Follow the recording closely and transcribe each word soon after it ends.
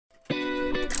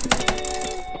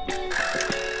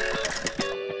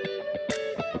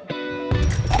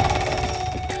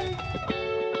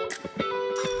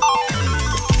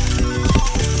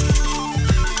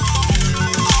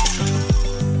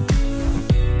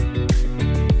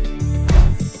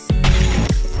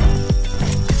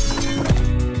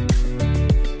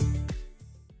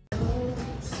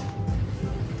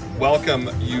Welcome,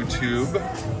 YouTube.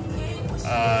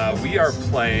 We are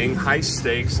playing high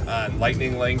stakes on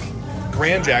Lightning Link.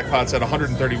 Grand jackpot's at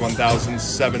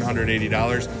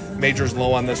 $131,780. Major's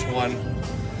low on this one.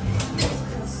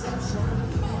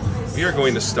 We are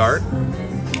going to start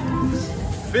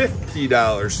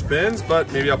 $50 spins,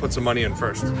 but maybe I'll put some money in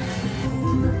first.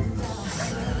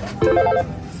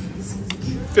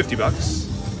 50 bucks.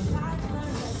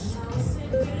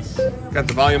 Got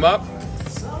the volume up.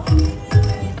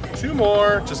 Two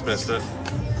more, just missed it.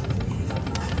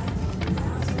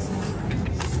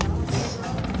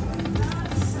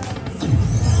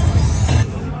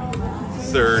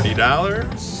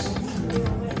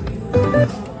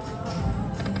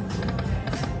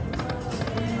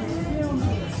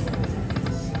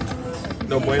 $30.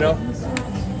 No bueno?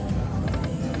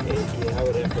 Yeah, I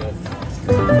would have to.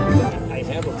 I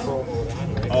have a promo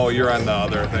on right. Oh, you're on the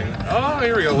other thing. Oh,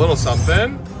 here we go, a little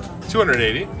something.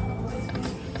 280.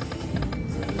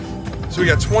 So we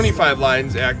got 25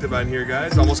 lines active on here,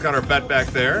 guys. Almost got our bet back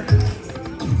there.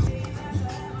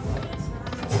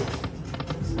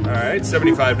 All right,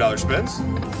 $75 spins.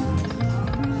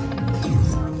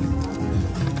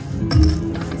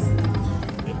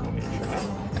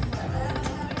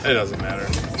 It doesn't matter.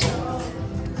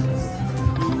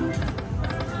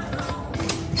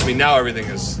 I mean, now everything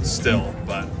is still,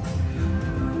 but.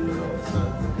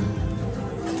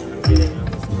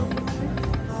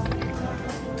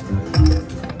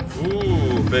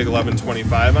 Ooh, big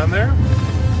 1125 on there.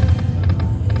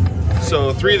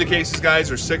 So 3 of the cases,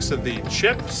 guys, are 6 of the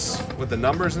chips with the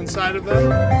numbers inside of them.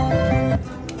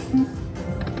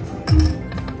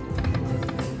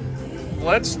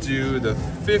 Let's do the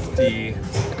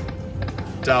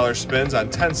 $50 spins on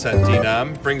 10-cent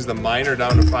denom. Brings the minor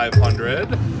down to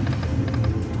 500.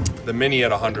 The mini at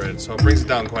 100, so it brings it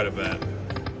down quite a bit.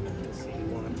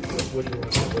 What do you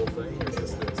want, the whole thing, or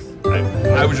just this?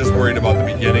 I was just worried about the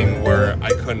beginning where I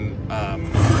couldn't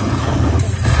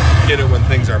get it when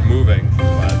things are moving,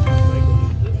 but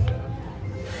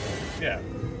yeah.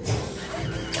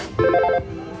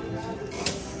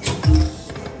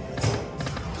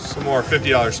 Some more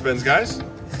 $50 spins, guys.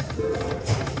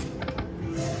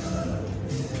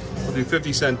 We'll do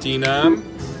 50-cent denom.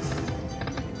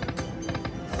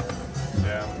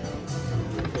 Yeah.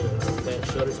 That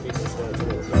shutter speed is really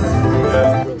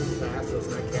fast, so it's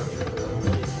not capturing the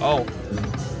light. Oh.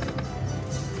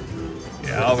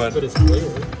 Yeah, I'll have but it's clear.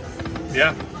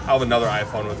 yeah, I'll have another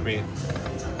iPhone with me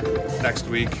next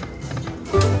week.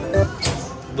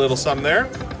 Little something there.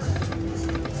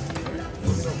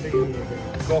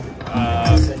 Cool.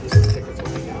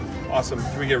 Awesome.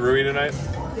 Can we get Rui tonight?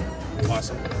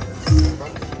 Awesome.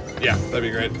 Yeah, that'd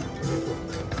be great.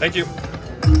 Thank you.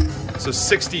 So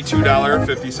 $62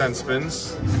 50-cent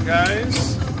spins,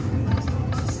 guys.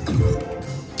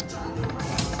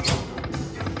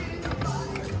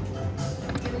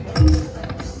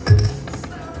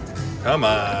 Come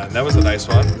on, that was a nice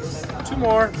one. 2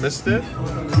 more, missed it.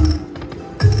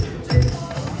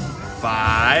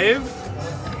 5.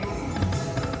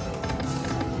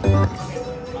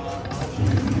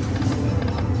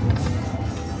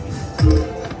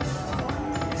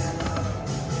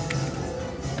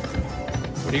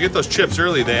 When you get those chips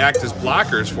early, they act as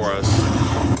blockers for us.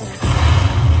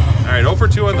 All right, 0 for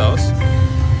 2 on those.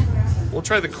 We'll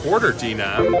try the quarter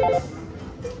denom.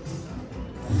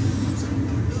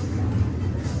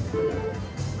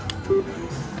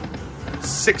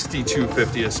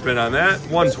 $62.50 a spin on that.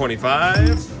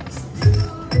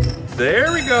 125.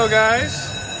 There we go, guys.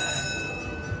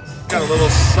 Got a little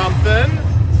something.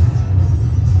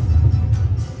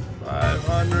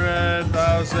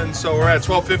 500,000. So we're at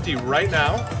 1250 right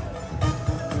now.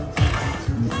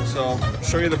 So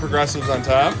show you the progressives on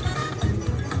top.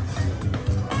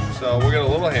 So we'll get a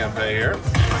little hand pay here.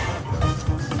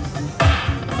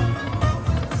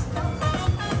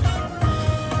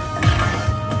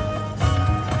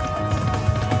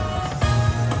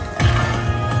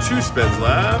 Two spins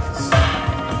left.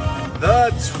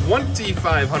 The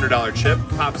 $2,500 chip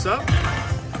pops up.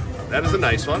 That is a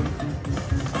nice one.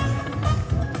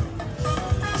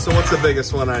 So what's the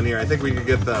biggest one on here? I think we could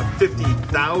get the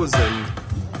 50,000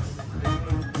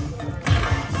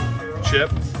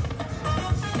 chip.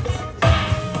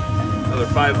 Another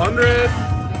 500.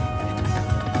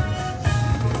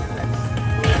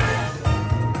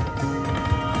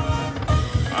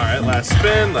 All right, last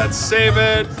spin. Let's save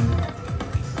it.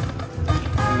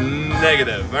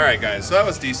 Negative. All right, guys. So that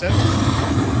was decent.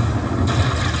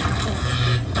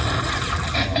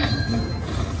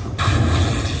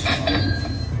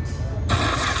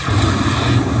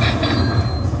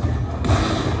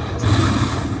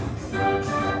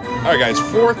 All right, guys,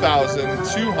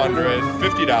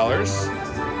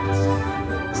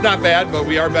 $4,250. It's not bad, but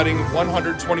we are betting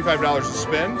 $125 a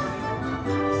spin.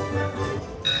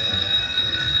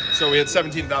 So we had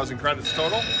 17,000 credits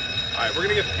total. All right, we're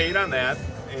gonna get paid on that,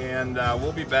 and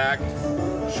we'll be back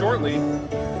shortly.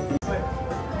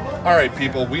 All right,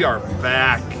 people, we are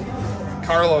back.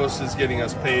 Carlos is getting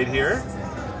us paid here.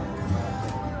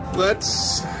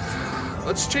 Let's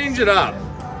change it up.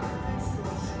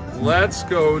 Let's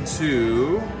go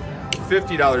to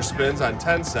 $50 spins on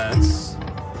 10 cents.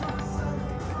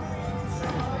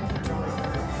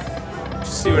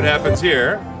 Just see what happens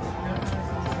here.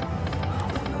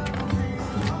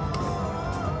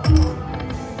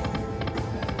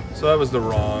 So that was the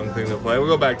wrong thing to play. We'll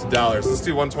go back to dollars. Let's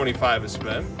do $125 a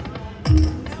spin.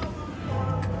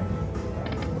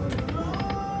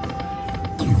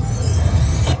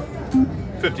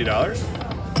 $50.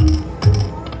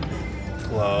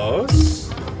 Close.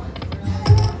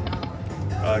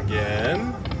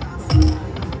 Again.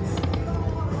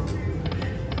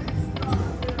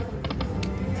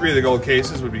 Three of the gold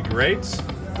cases would be great.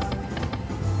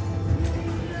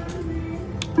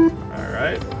 All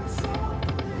right.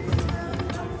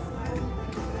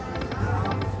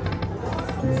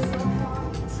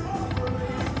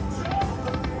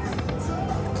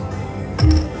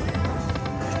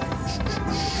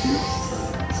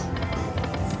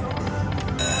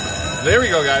 There we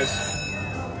go, guys.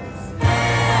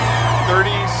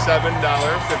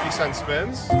 $37.50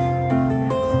 spins.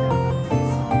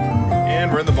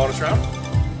 And we're in the bonus round.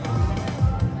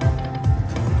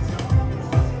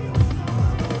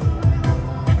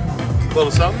 A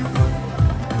little something.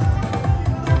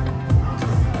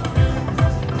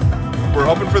 We're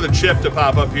hoping for the chip to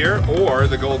pop up here or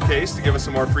the gold case to give us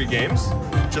some more free games.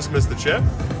 Just missed the chip.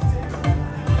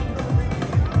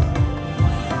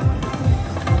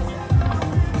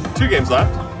 Two games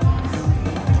left.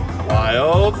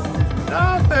 Wild.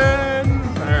 Nothing.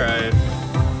 All right.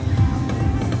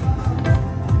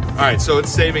 All right, so it's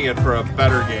saving it for a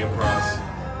better game for us.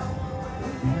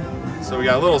 So we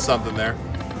got a little something there.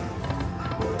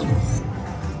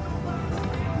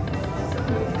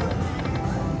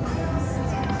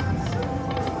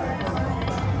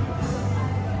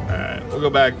 All right, we'll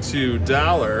go back to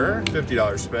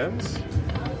 $50 spins.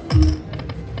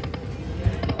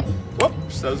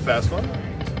 Whoops, that was a fast one.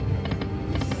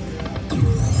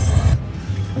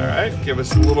 All right, give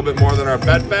us a little bit more than our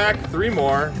bet back. Three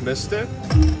more, missed it.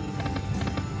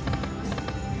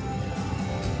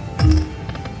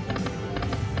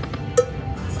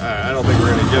 All right, I don't think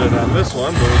we're gonna get it on this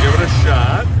one, but we'll give it a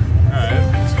shot. All right,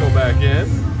 let's go back in.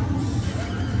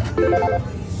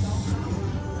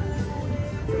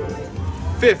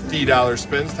 $50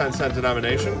 spins, 10-cent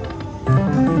denomination.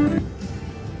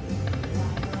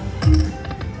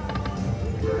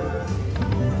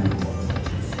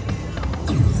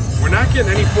 We're not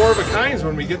getting any four of a kinds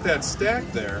when we get that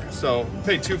stack there. So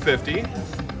pay $250.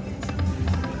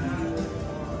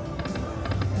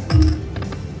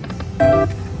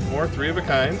 More three of a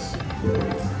kinds.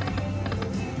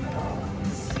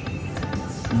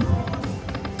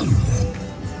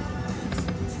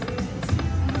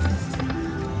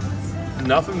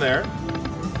 Nothing there.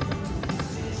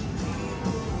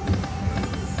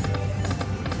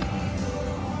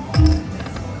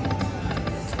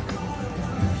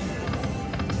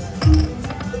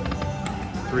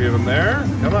 Three of them there.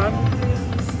 Come on.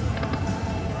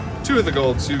 Two of the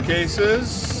gold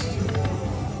suitcases.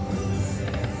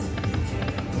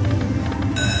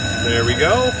 There we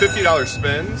go. $50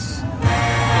 spins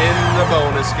in the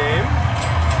bonus game.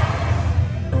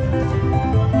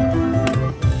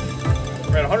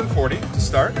 We're at 140 to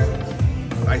start.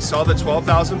 I saw the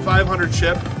 12,500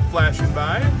 chip flashing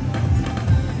by.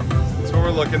 That's what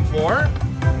we're looking for.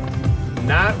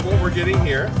 Not what we're getting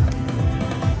here.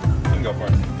 You can go for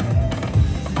it.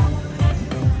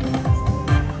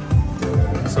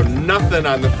 So nothing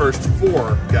on the first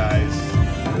four, guys.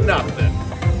 Nothing.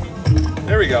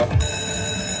 There we go.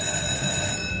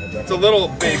 It's a little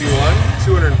baby one,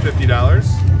 $250.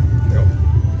 Go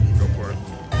for it.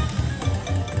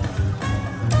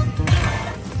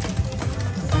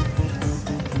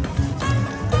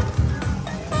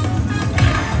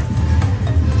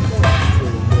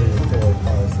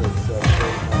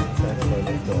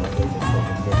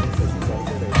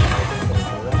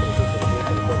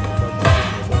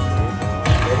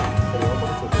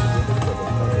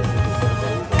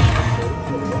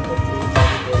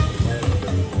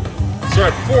 We're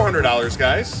at $400,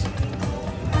 guys.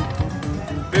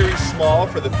 Very small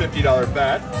for the $50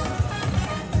 bet,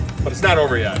 but it's not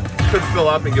over yet. Could fill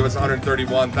up and give us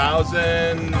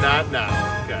 131,000. Not now.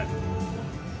 Okay.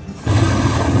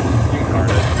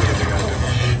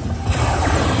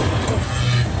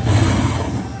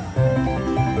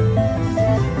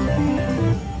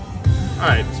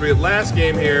 Alright, so we had last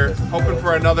game here. Hoping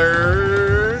for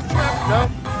another trap. No.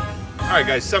 Alright,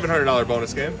 guys, $700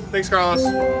 bonus game. Thanks, Carlos.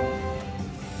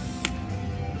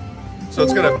 So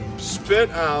it's going to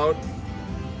spit out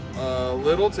a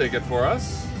little ticket for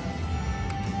us.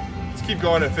 Let's keep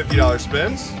going at $50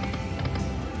 spins.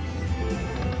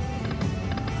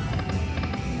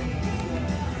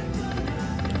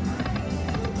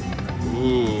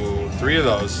 Ooh, 3 of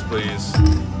those, please.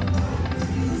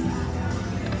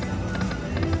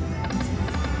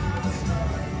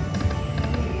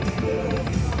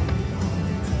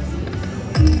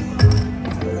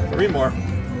 Three more.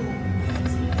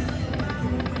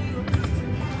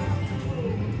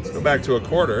 Let's go back to a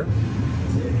quarter.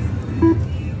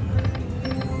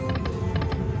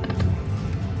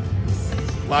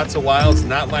 Lots of wilds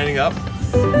not lining up.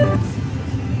 There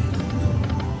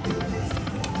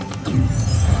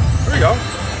we go.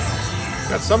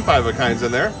 Got some 5-of-a-kinds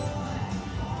in there.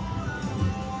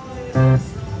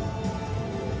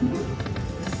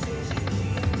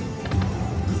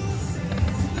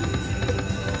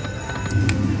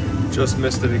 Just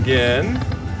missed it again.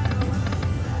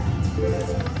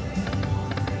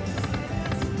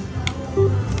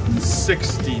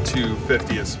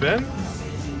 $62.50 a spin.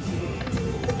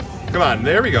 Come on,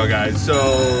 there we go, guys. So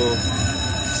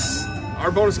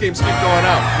our bonus games keep going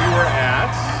up. We were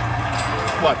at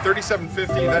what, $37.50,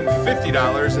 then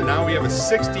 $50, and now we have a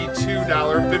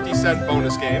 $62.50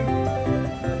 bonus game.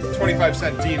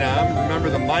 25-cent denom. Remember,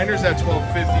 the minor's at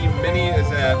 $12.50. Mini is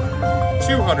at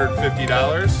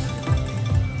 $250.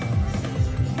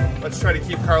 Let's try to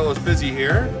keep Carlos busy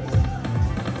here.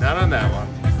 Not on that one.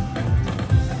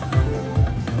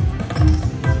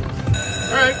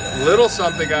 All right, little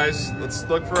something, guys. Let's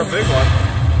look for a big one.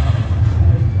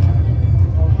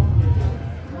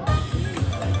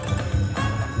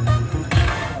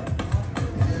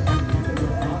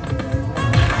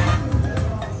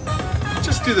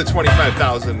 Just do the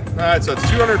 25,000. All right, so it's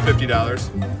 $250.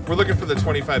 We're looking for the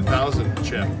 25,000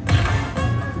 chip.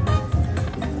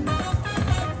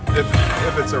 If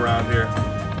it's around here.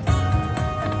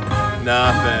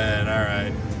 Nothing. All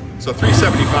right. So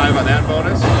 $375 on that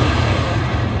bonus.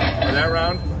 For that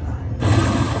round.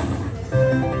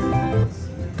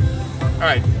 All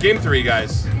right, game 3,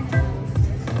 guys.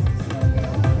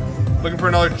 Looking for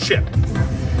another chip.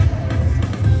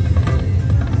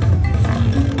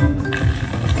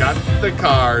 Got the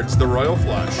cards, the Royal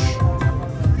Flush.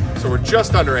 So we're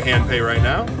just under a hand pay right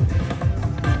now.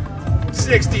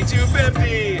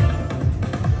 $62.50.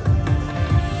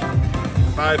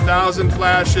 5,000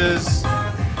 flashes.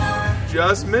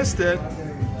 Just missed it.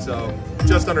 So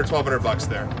just under 1,200 bucks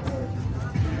there.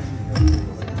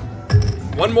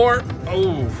 One more.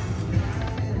 Oh.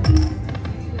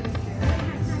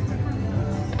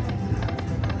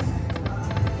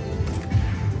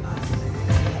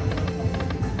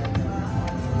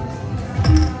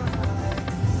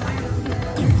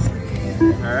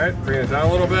 All right, bring it down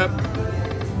a little bit.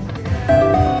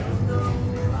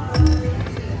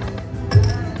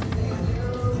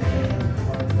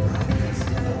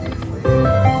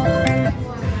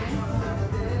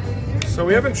 So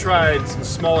we haven't tried some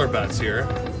smaller bets here.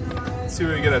 Let's see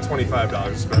what we get at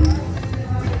 $25 spin.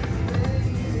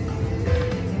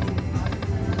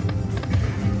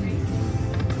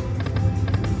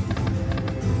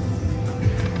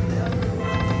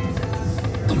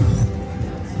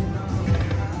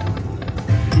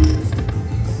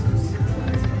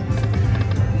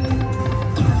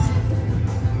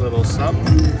 Little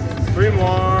something. 3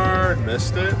 more.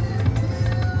 Missed it.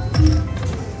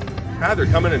 God, they're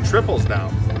coming in triples now.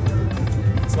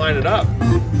 Let's line it up.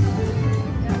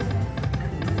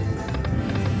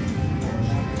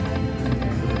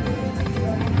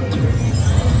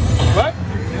 What?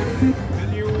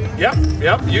 Yep,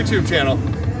 YouTube channel.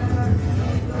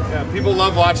 Yeah, people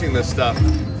love watching this stuff.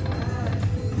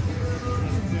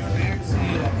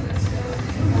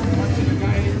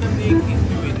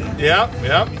 Yep.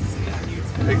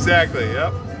 Exactly,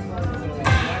 yep.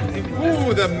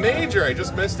 Ooh, the major. I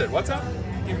just missed it. What's up?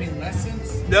 You mean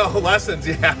lessons? No, lessons,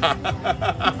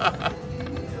 yeah.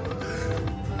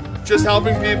 Just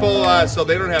helping people so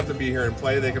they don't have to be here and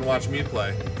play. They can watch me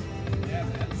play. Yeah,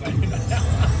 man.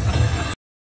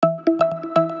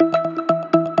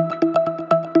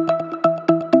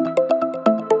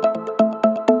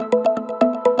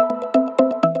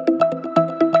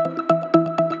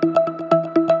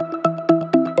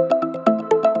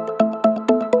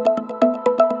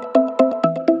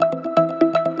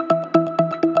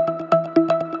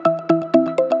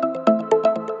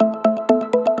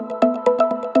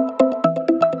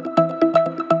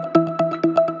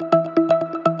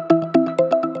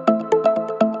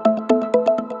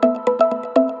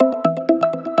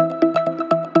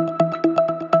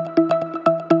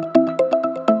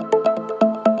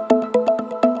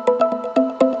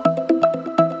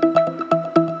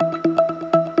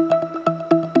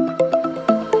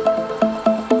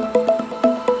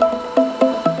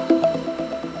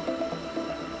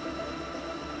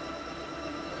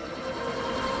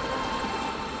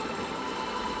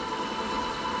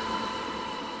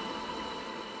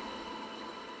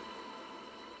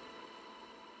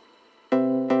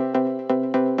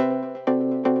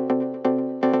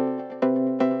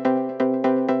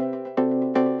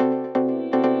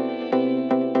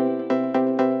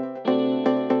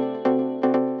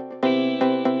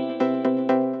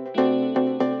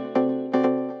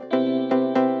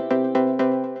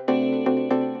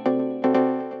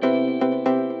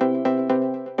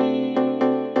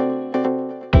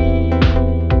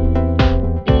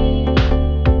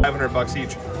 $500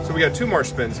 each. So we got 2 more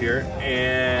spins here,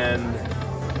 and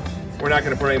we're not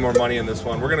going to put any more money in this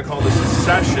one. We're going to call this a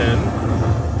session,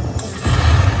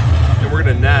 and we're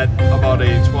going to net about a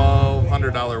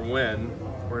 $1,200 win.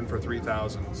 We're in for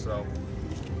 $3,000. So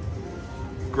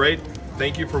great.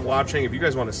 Thank you for watching. If you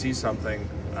guys want to see something,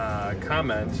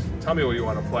 comment. Tell me what you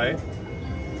want to play,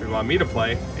 or you want me to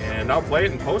play, and I'll play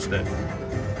it and post it.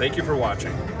 Thank you for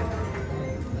watching.